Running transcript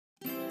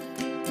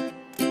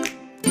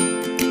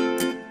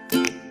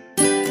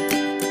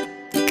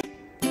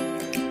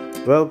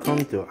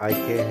Welcome to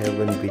IK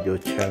Heaven video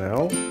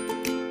channel.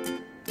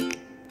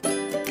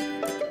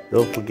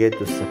 Don't forget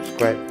to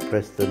subscribe,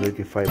 press the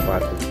notify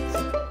buttons.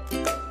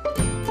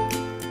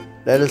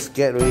 Let us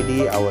get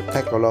ready our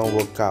tag along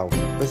workout.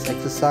 First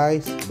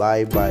exercise,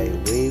 bye-bye,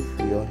 wave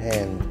your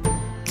hand.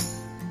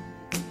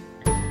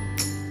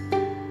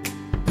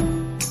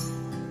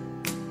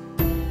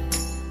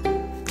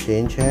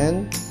 Change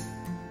hand.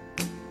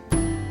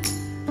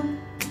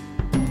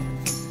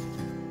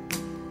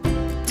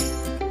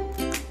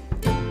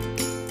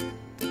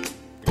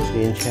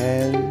 Change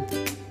hand.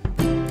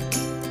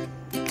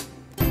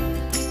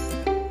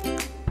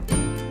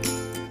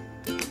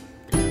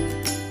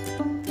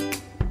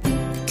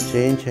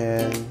 Change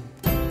hand.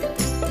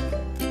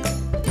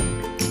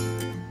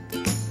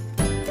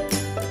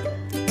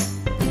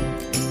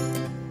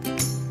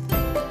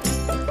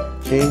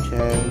 Change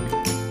hand.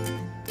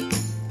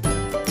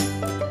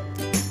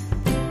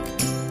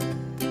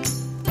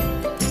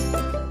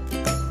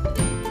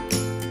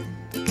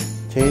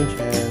 Change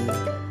hand.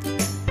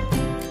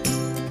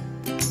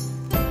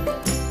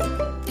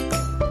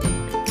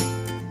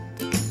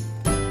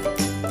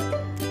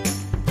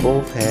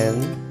 Both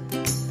hands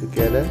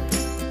together.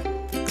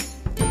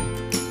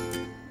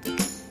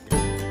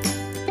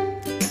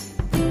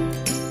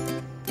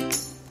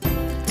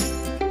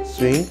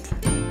 Swing.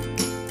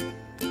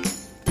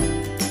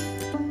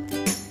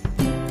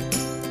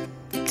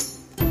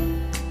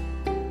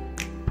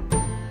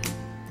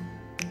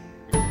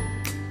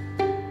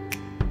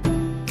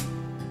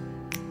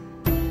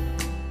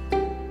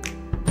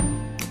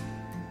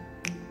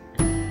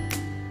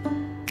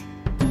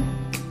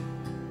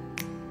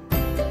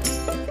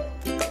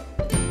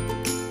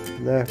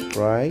 Left,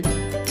 right,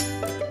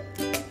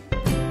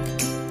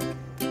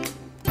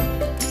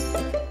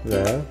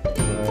 left,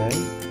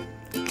 right.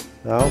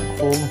 Now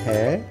comb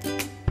hair,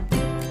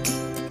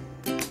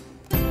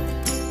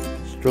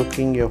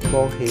 stroking your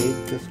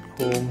forehead, just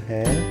comb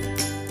hair.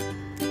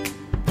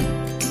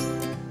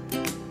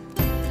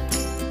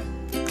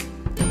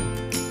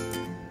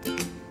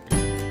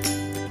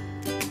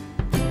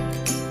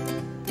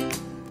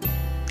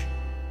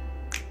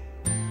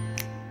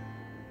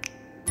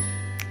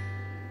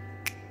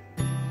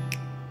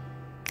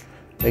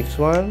 Next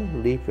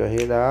one, lift your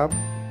head up,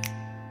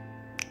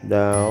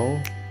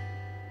 down,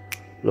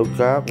 look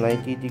up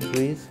 90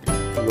 degrees,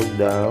 look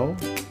down,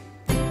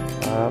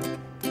 up,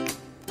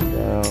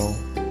 down,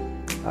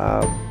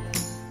 up,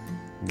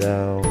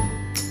 down,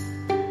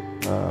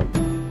 up,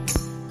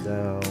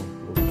 down,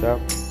 look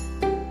up,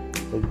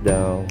 look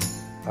down,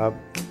 up,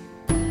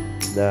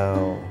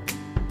 down,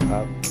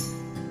 up,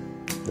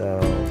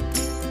 down,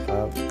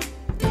 up,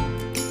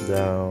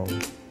 down,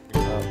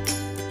 up,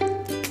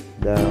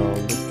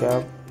 down, look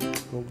up,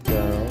 look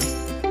down,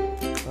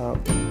 up,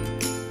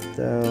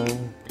 down,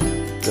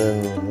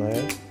 turn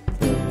right,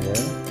 turn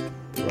left,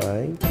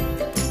 right,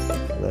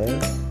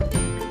 left,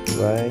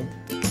 right,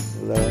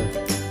 left,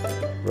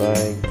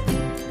 right,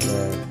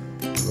 left,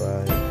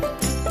 right,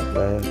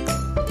 left,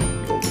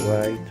 look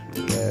right,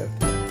 left,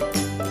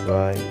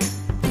 right,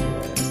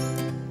 left.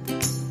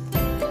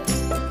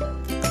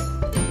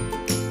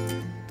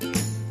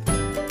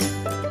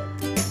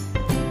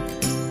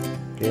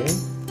 Okay.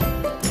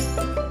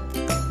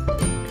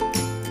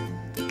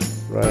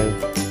 Right,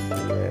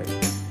 left,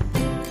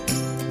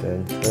 then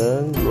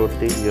turn,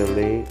 rotate your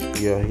leg,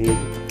 your head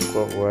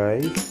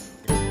clockwise,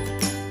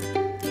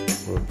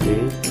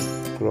 rotate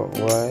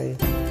clockwise,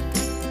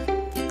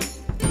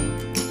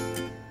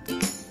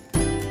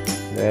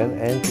 then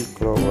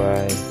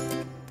anti-clockwise.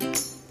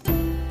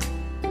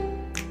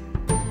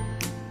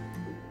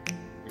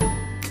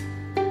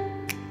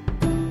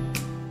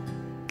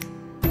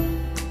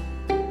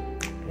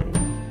 Okay.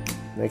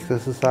 Next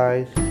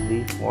exercise,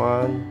 lift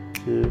 1,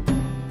 2,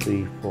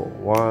 3, 4.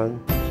 1,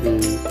 2,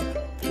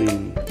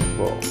 3,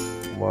 4.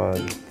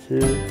 1,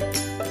 2,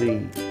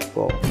 3,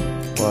 4.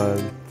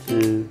 1,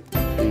 2,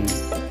 3,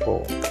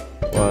 4.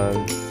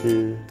 1,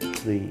 2,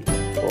 3,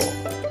 4.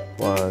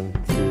 1,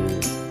 2,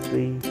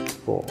 3,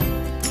 4.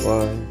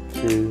 1,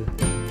 2,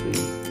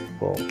 3,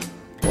 4.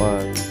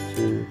 1,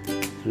 2,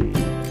 3,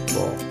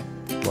 4.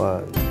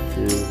 1,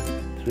 2,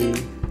 3,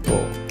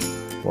 4.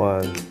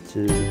 1,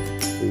 2,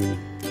 3,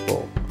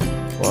 4.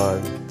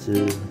 1,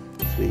 2,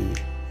 3,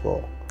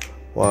 4.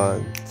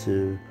 1,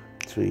 2,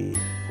 3,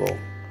 4.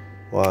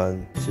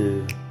 1,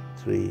 2,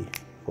 3,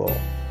 4.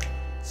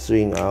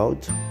 Swing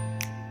out.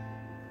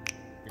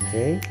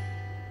 Okay.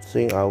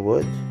 Swing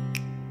outward.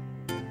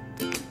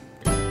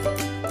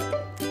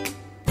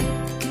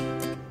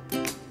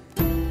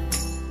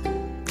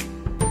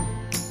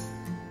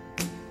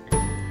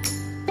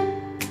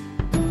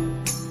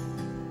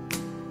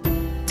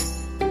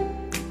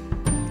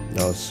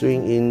 Now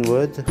swing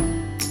inward.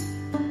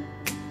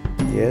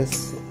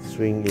 Yes,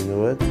 swing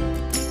inward.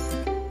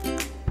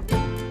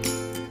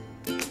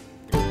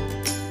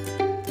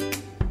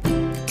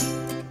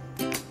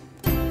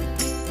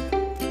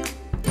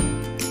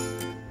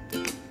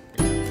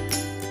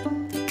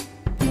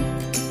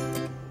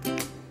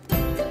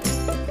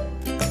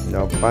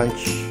 Now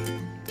punch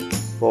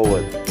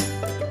forward.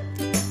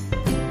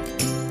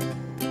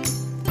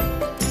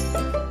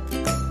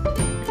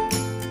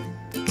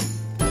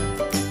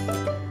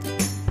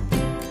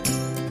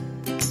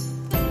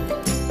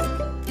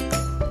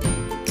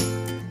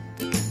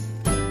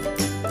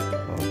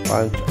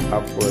 punch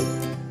upward.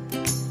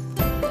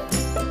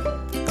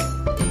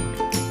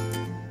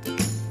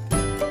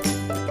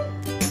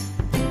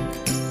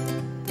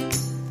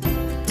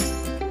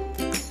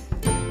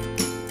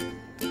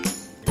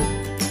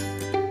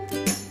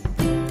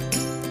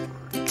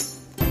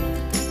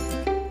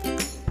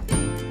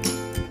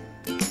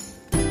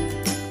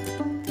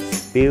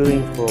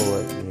 Spewing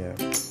forward, yeah.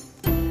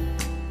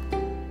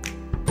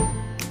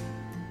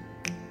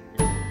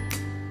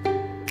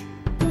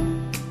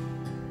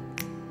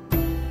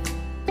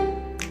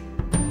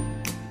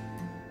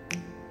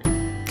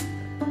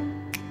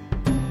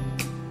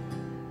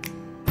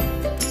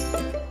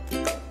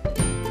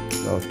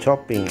 Now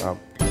chopping up.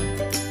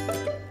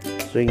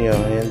 Swing your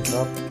hands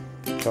up,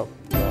 chop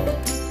down.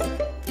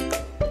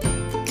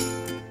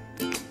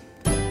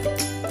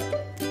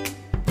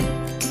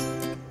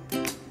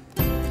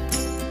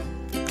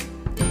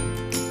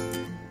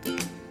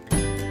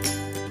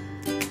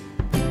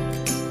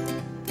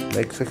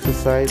 Next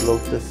exercise,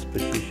 lotus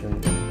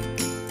position.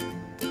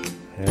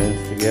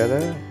 Hands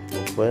together,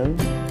 open,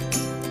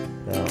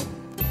 down,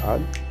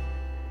 up,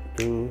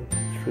 2,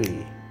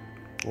 3.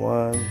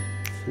 1,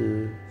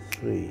 2,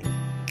 3.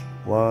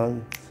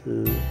 1,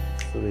 2,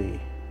 3.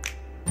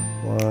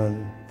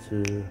 1,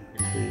 2, 3.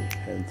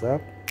 Hands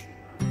up,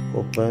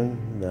 open,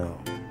 down.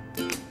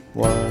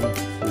 1,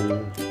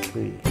 2,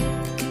 3.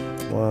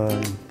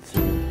 1, 2,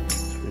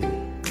 3.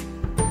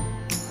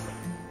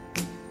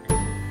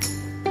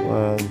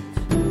 1,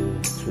 2,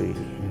 3.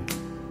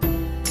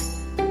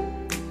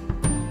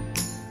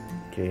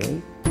 Okay.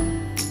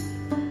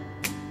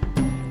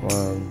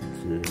 1,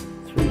 2,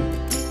 3.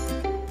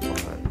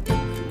 1, 2,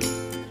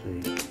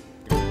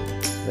 3.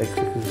 Next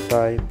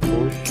exercise,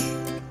 push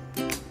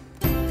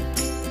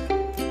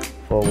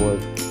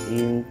forward,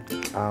 in,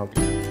 up,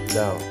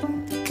 down.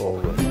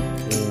 Forward,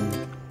 in,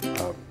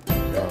 up,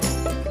 down.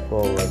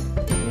 Forward,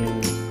 in,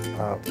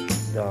 up,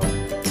 down.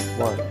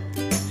 1,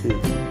 2,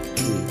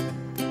 3,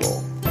 4.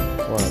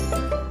 1,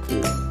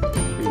 2,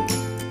 3,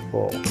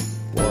 4.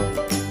 1,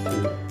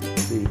 2,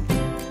 3,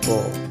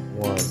 4.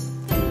 1,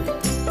 2,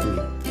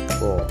 3,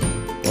 4.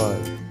 1,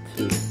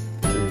 2,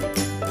 3,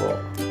 4.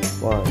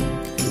 1,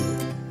 2,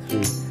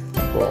 3,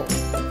 4.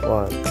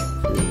 1, 2,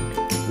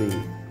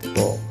 3,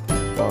 4.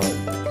 1,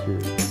 2,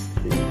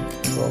 3,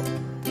 4.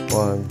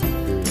 1,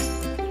 2,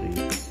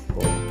 3,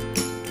 4.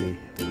 Okay.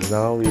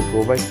 Now we go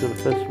back to the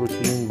first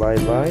routine. Bye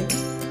bye.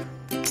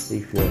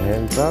 Lift your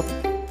hands up.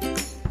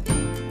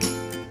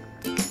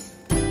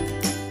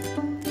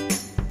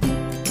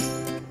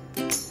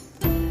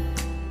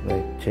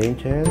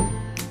 Change hand.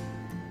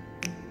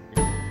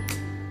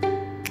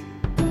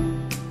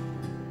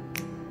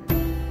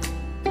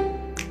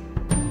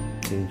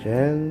 Change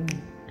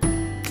hand.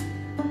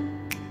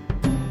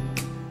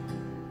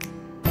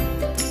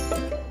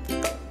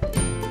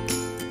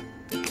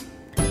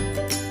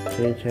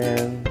 Change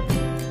hand.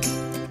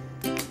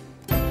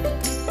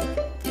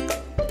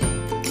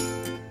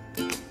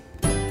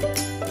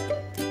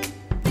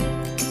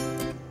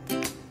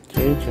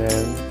 Change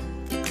hand.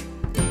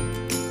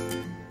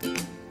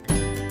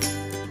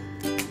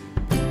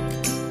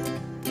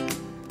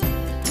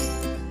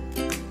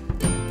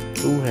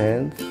 Two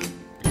hands,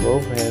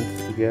 both hands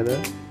together.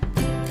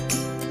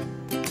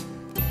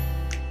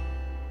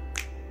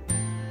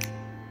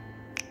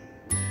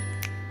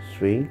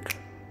 Swing,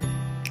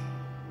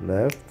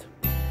 left,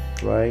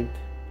 right,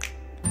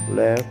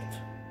 left,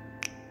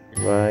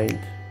 right,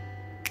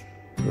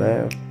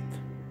 left,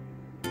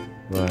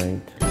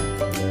 right,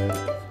 left,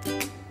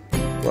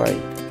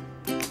 right.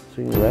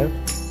 Swing left,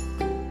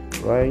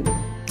 right,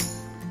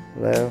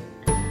 left,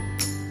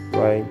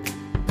 right,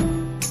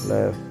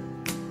 left,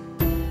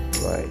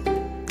 right,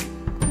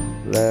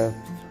 left,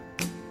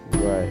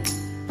 right,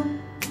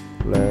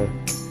 left,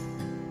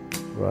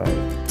 right.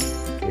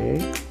 Okay.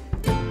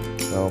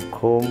 Now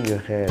comb your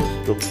hair,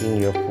 stroking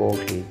your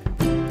forehead,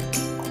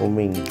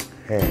 combing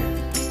hair.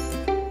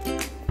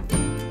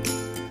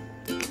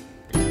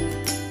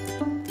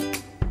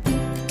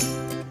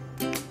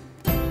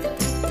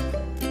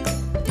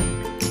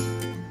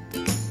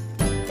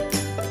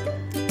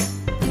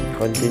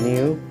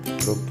 Continue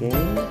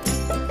stroking.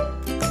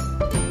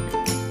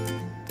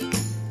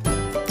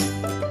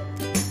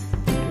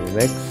 Okay,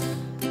 next,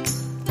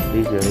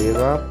 lift your hair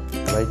up,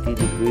 90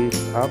 degrees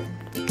up,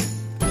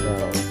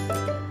 down,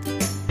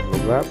 go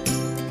up,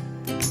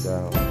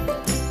 down,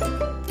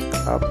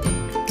 up,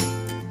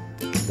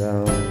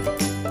 down,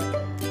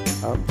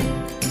 up,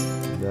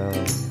 down,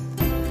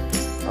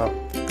 up,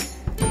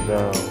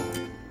 down,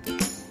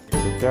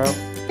 look up,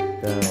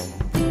 down,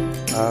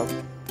 up,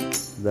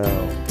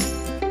 down,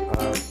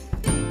 up,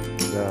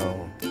 down,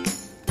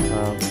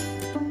 up,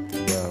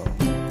 down,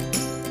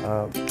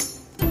 up,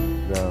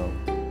 down,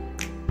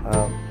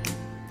 up,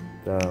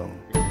 down,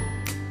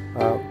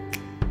 up,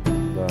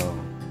 down.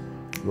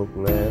 Look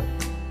left,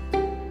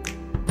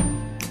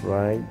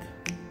 right,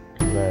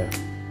 left,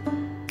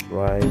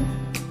 right,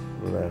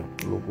 left.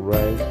 Look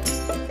right,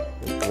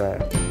 look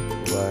left,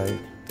 right,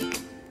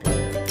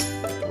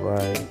 left,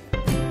 right,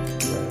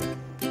 left,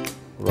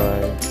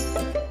 right,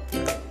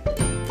 left.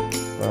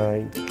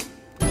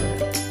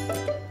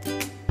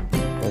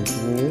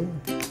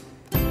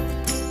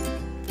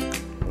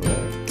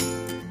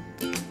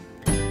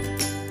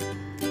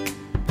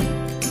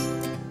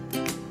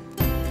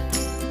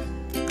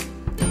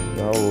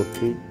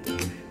 rotate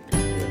your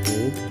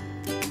head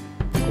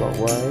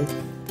clockwise,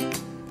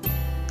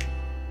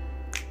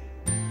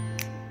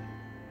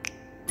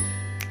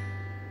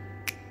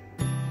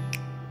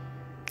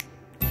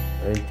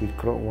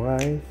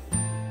 anti-clockwise,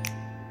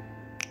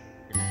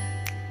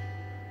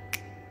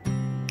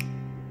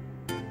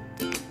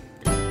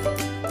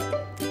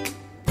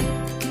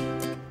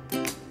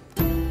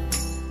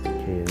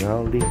 okay. Now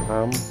lift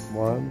arm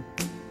 1,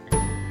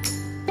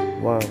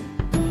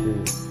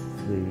 2,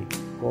 3,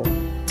 4.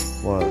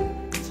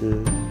 1,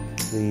 2,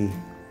 3,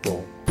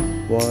 4.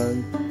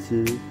 1,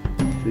 2,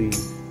 3,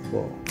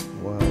 4.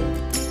 1,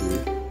 2,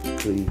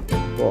 3,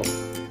 4.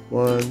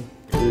 1,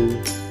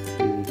 2,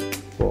 3,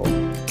 4.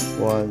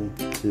 1,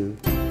 2,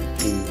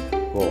 3,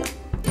 4.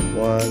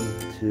 1,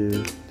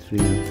 2, 3,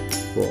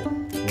 4.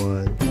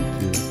 1, 2,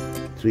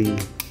 3,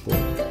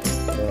 4.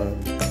 1,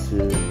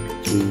 2,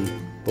 3,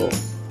 4.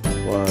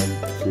 1,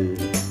 2,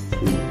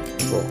 3,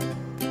 4.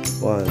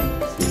 1,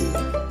 2,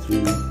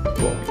 3,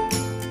 4.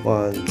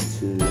 1,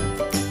 2,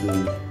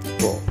 3,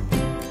 4.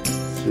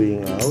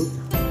 Swing out.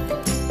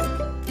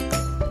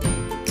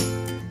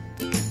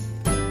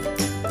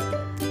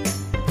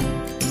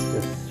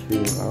 Just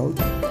swing out.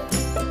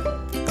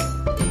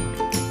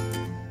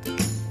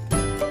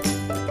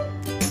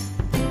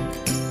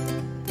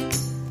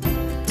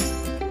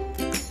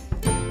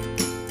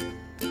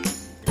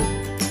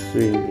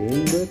 Swing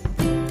inward.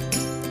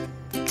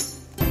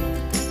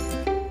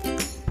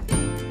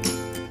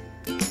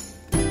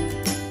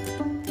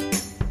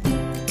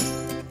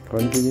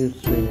 Continue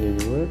swing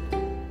inward.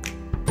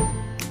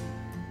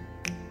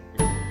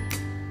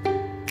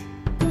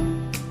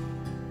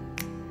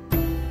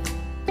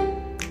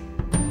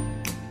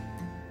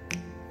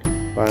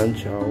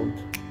 Punch out.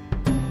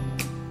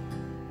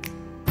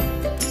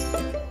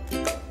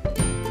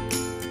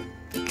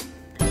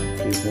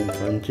 Keep on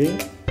punching.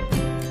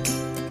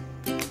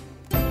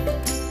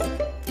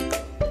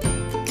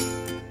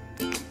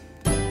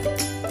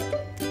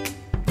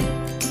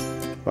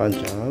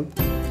 Punch up.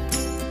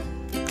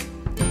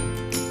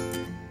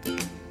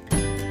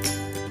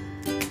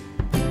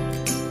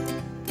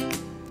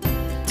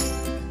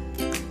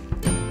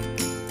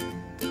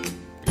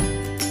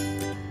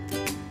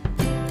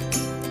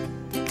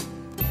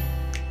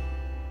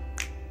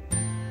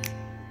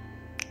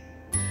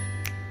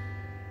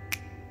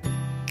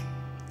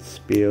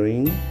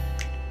 Spearing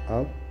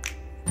up,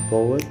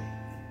 forward.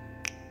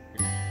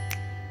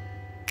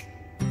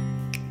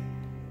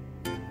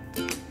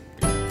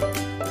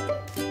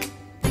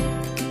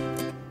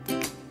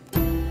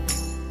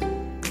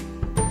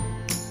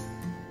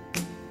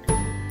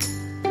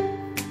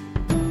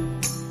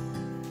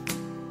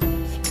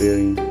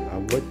 Spearing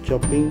upward,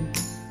 chopping.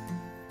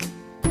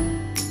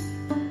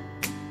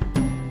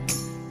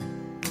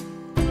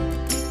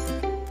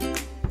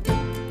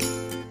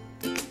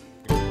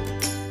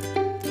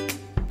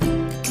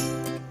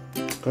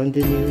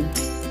 Continue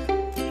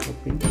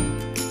chopping.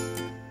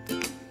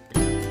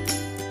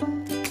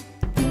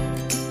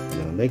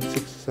 Now next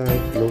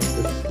exercise,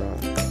 locust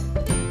start.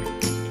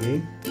 Okay,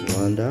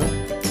 one down,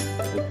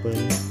 open,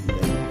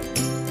 down.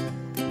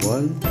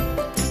 1,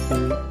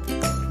 2,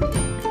 3.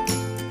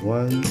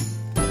 1,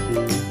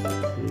 2,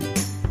 3.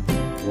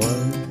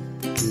 1,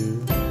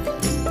 2,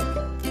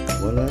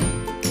 3. 1 up,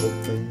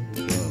 open,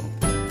 down.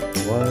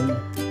 1,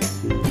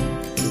 2,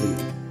 3.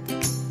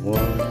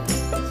 1,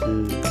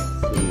 2,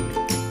 3.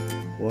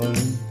 1,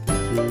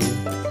 2,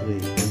 3.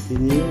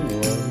 Continue.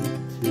 1,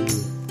 2,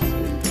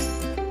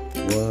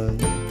 3. 1,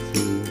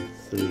 2,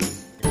 3.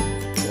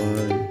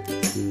 1,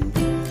 2,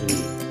 3.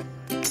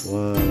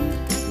 1,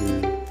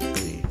 2,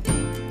 3.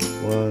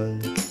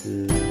 1,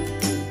 2, 3.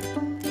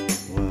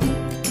 1,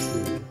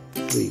 2,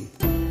 3.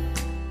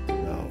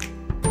 Now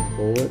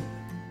forward,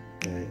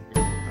 back,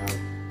 up,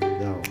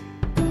 down.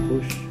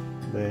 Push,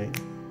 back,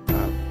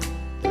 up,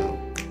 down.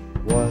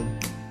 1,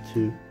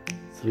 2,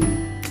 3,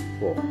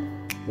 4.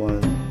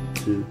 1,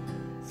 2,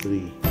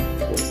 3,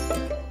 4.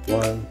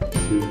 1,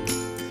 2,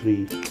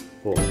 3,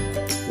 4.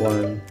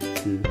 1,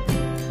 2,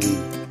 3,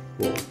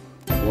 4.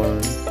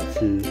 1,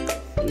 2,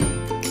 3,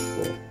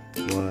 4.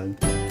 1, 2,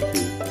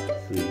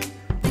 3,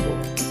 4.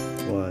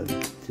 1,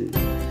 2,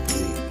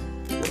 3,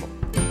 4.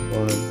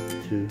 1,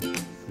 2,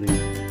 3,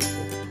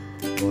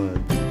 4.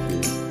 1,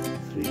 2,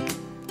 3.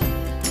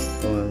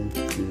 1,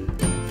 2,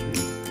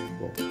 3,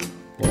 4.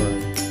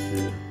 1,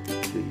 2,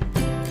 3,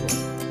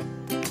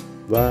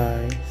 4.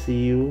 Bye.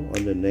 See you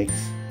on the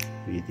next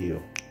video.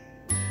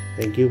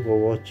 Thank you for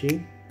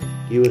watching.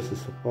 Give us a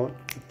support,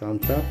 a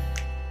thumbs up.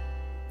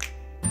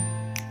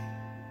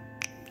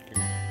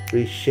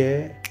 Please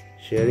share.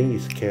 Sharing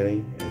is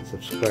caring, and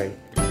subscribe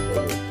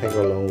for the Tag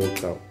Along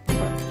Workout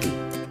Part 2.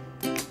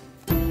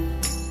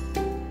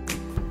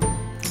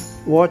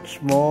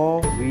 Watch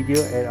more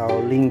video at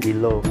our link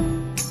below.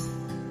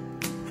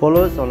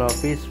 Follow us on our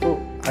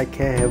Facebook, I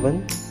Care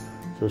Heaven.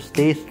 So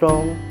stay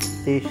strong,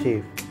 stay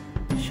safe.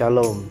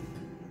 Shalom.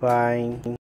 Bye.